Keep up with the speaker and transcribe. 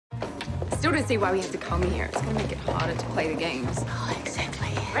struggle to see why we have to come here. It's gonna make it harder to play the games. Oh, exactly.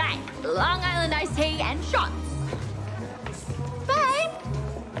 Right, Long Island iced tea and shots. Babe,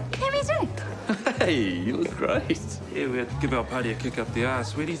 how are you doing? Hey, you look great. Yeah, we had to give our party a kick up the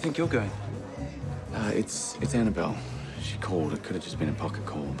arse. Where do you think you're going? It's Annabelle. She called. It could have just been a pocket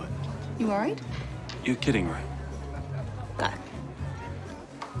call, but... You worried? You're kidding, right? Go.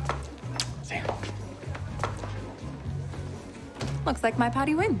 See ya. Looks like my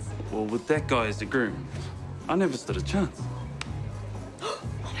party wins. Well, with that guy as the groom, I never stood a chance. Oh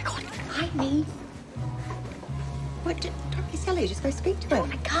my God. Hi, me. What? Don't be silly. Just go speak to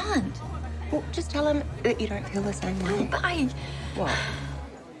him. I can't. Well, just tell him that you don't feel the same way. But What?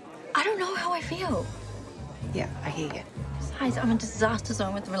 I don't know how I feel. Yeah, I hear you. Besides, I'm a disaster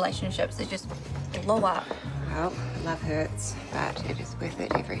zone with relationships. They just blow up. Well, love hurts, but it is worth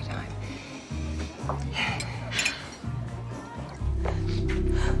it every time.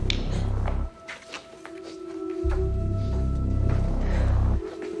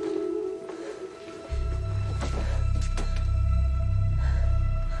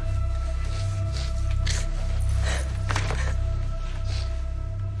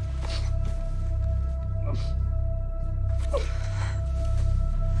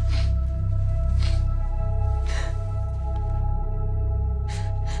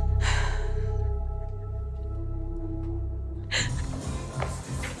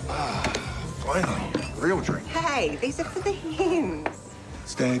 Finally, real drink. Hey, these are for the hens.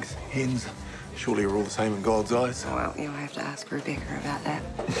 Stags, hens, surely are all the same in God's eyes. Well, you'll have to ask Rebekah about that.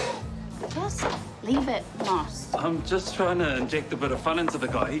 Just leave it, Moss. I'm just trying to inject a bit of fun into the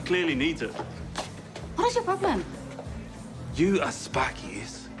guy. He clearly needs it. What is your problem? You are sparky,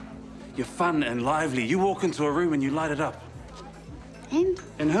 yes? You're fun and lively. You walk into a room and you light it up. And?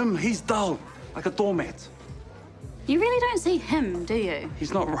 And him, he's dull, like a doormat. You really don't see him, do you?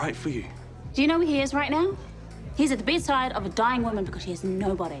 He's not right for you. Do you know where he is right now? He's at the bedside of a dying woman because he has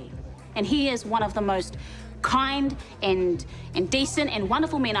nobody. And he is one of the most kind and decent and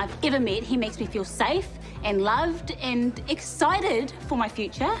wonderful men I've ever met. He makes me feel safe and loved and excited for my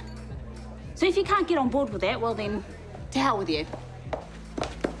future. So if you can't get on board with that, well then, to hell with you.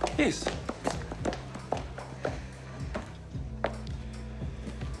 Yes.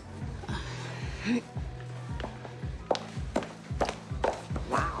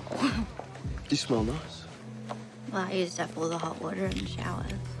 Wow. You smell nice. Well, I used up all the hot water in the shower.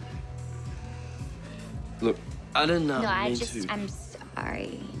 Look, I didn't No, mean to... I'm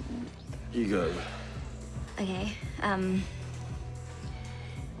sorry. You go. Okay,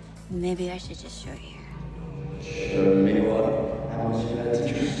 maybe I should just show you. Show me what? How much you had to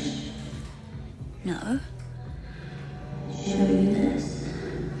drink? No. Show you this.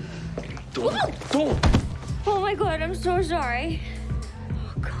 Don't! Oh my God, I'm so sorry.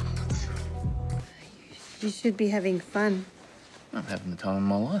 Oh God. You should be having fun. I'm having the time of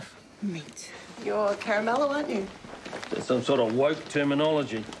my life. Meat. You're caramello, aren't you? There's some sort of woke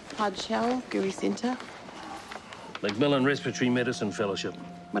terminology. Hard shell, gooey centre. Macmillan Respiratory Medicine Fellowship.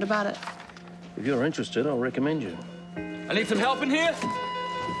 What about it? If you're interested, I'll recommend you. I need some help in here.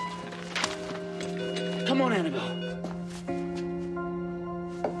 Come on, Annabelle.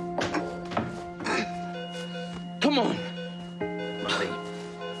 Come on. Marty.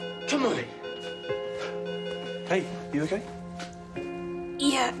 Come on. Hey, you okay?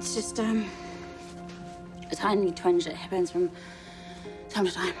 Yeah, it's just, a tiny twinge that happens from time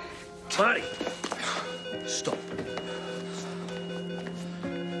to time. Marty! Stop.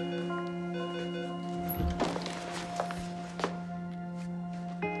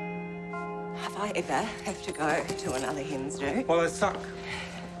 Have I ever have to go to another hen's do? Well, they suck.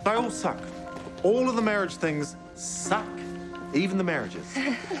 They all suck. All of the marriage things suck. Even the marriages.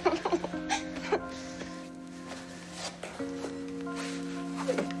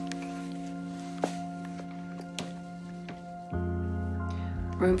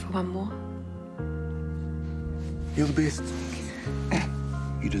 Room for one more? You're the best.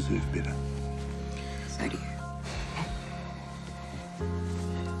 You deserve better. So do you.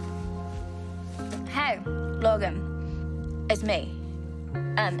 Hey, Logan. It's me.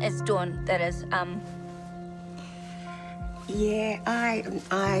 It's Dawn, that is, Yeah, I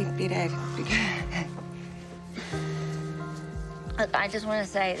better... Look, I just want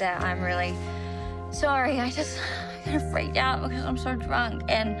to say that I'm really sorry. I kind of freaked out because I'm so drunk,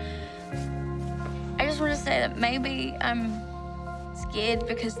 and I just want to say that maybe I'm scared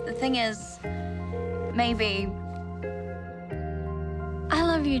because the thing is, maybe I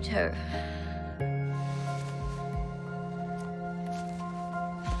love you too.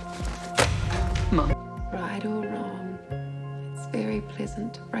 Right or wrong, it's very very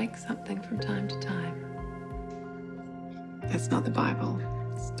pleasant to break something from time to time. That's not the Bible.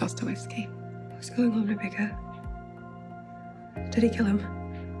 It's Dostoevsky. What's going on, Rebekah? Did he kill him?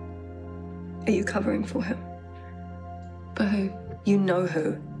 Are you covering for him? For who? You know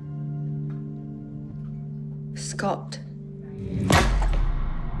who. Scott.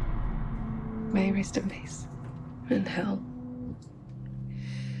 May he rest in peace. In hell.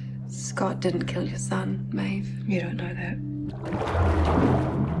 Scott didn't kill your son, Maeve. You don't know that.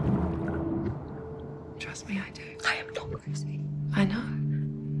 Trust me, I do. I am not crazy. I know.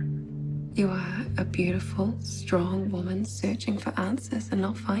 You are a beautiful, strong woman searching for answers and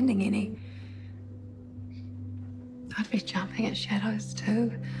not finding any. I'd be jumping at shadows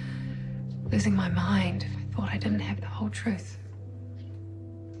too, losing my mind if I thought I didn't have the whole truth.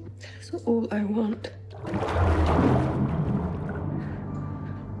 That is all I want.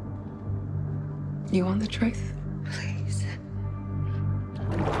 You want the truth? Please.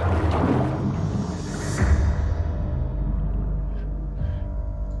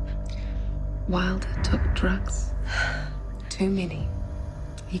 Wilder took drugs. Too many.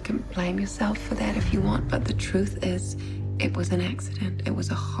 You can blame yourself for that if you want, but the truth is, it was an accident. It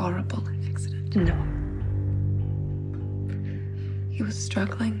was a horrible accident. No. He was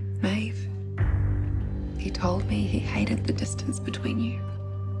struggling, Maeve. He told me he hated the distance between you.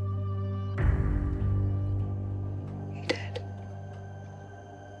 He did.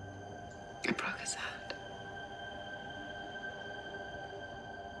 It broke his heart.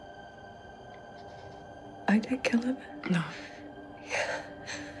 I did kill him. No. Yeah.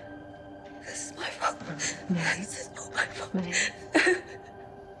 This is my fault. Maeve. This is not my fault. Maeve.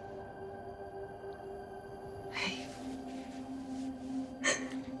 Hey.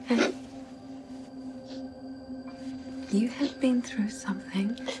 Hey. You have been through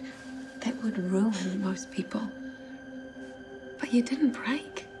something that would ruin most people. But you didn't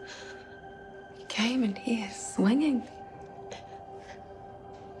break. You came in here swinging.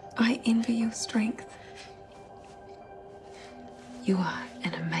 I envy your strength. You are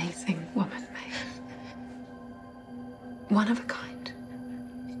an amazing woman, Maeve. One of a kind.